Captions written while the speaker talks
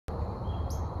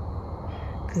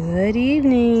Good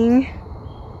evening.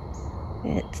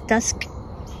 It's dusk.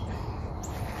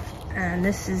 And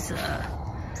this is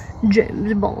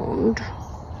James Bond.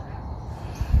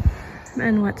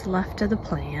 And what's left of the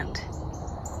plant.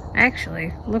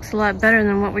 Actually, looks a lot better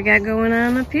than what we got going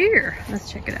on up here.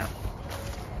 Let's check it out.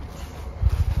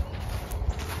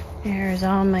 Here's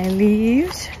all my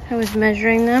leaves. I was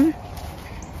measuring them.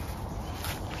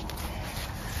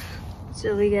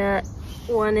 So we got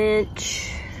 1 inch,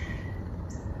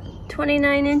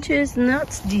 29 inches, and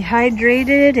that's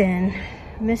dehydrated and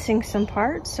missing some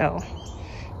parts, so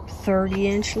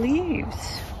 30-inch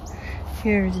leaves.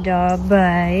 Here's Dog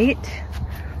Bite,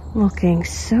 looking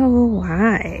so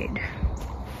wide.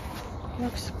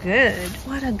 Looks good.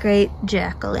 What a great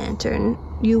jack-o'-lantern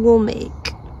you will make.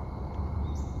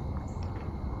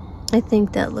 I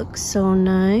think that looks so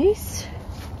nice.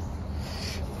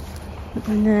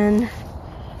 And then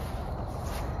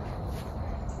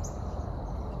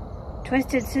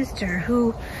Twisted Sister,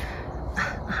 who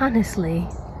honestly,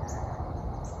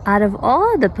 out of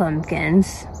all the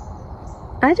pumpkins,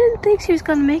 I didn't think she was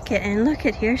gonna make it. And look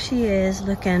at, here she is,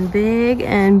 looking big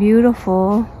and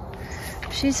beautiful.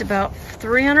 She's about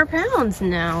 300 pounds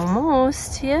now,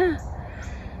 almost, yeah.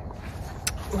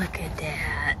 Look at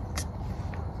that.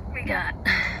 We got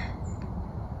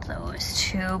those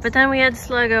two, but then we had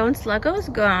Sluggo, and Sluggo's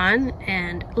gone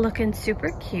and looking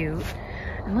super cute.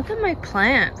 And look at my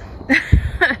plant.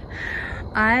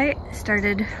 I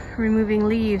started removing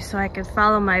leaves so I could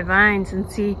follow my vines and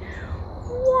see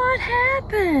what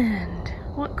happened.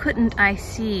 What couldn't I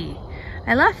see?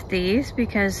 I left these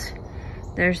because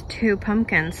there's 2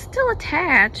 pumpkins still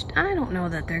attached. I don't know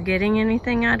that they're getting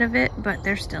anything out of it, but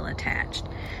they're still attached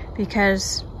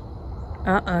because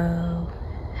uh-oh,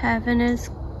 heaven's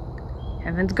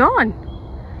gone,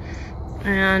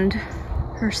 and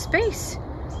her space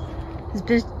has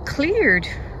been cleared.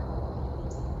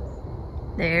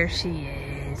 There she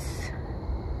is.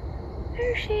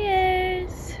 There she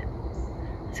is.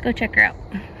 Let's go check her out.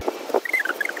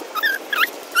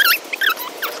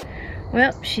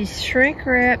 Well, she's shrink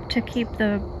wrapped to keep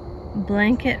the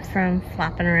blanket from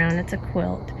flopping around. It's a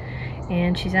quilt,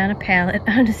 and she's on a pallet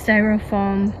on a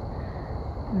styrofoam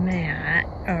mat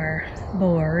or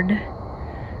board,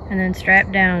 and then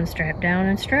strapped down,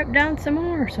 and strapped down some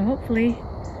more, so hopefully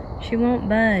she won't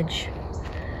budge.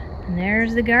 And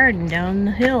there's the garden down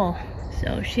the hill,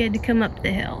 so she had to come up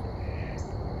the hill.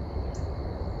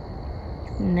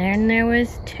 And then there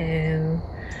was two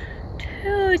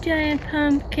giant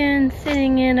pumpkins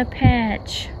sitting in a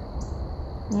patch.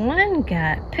 One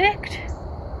got picked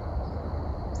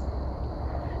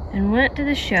and went to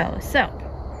the show. So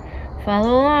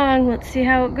follow along, let's see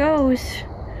how it goes.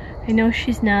 I know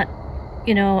she's not,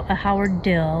 you know, a Howard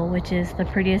Dill, which is the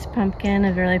prettiest pumpkin,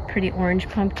 a really pretty orange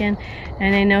pumpkin.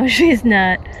 And I know she's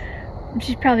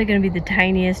probably going to be the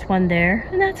tiniest one there,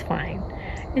 and that's fine.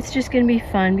 It's just going to be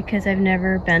fun because I've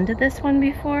never been to this one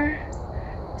before.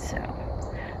 So,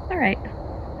 alright,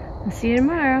 I'll see you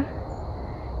tomorrow.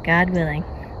 God willing.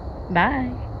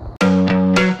 Bye.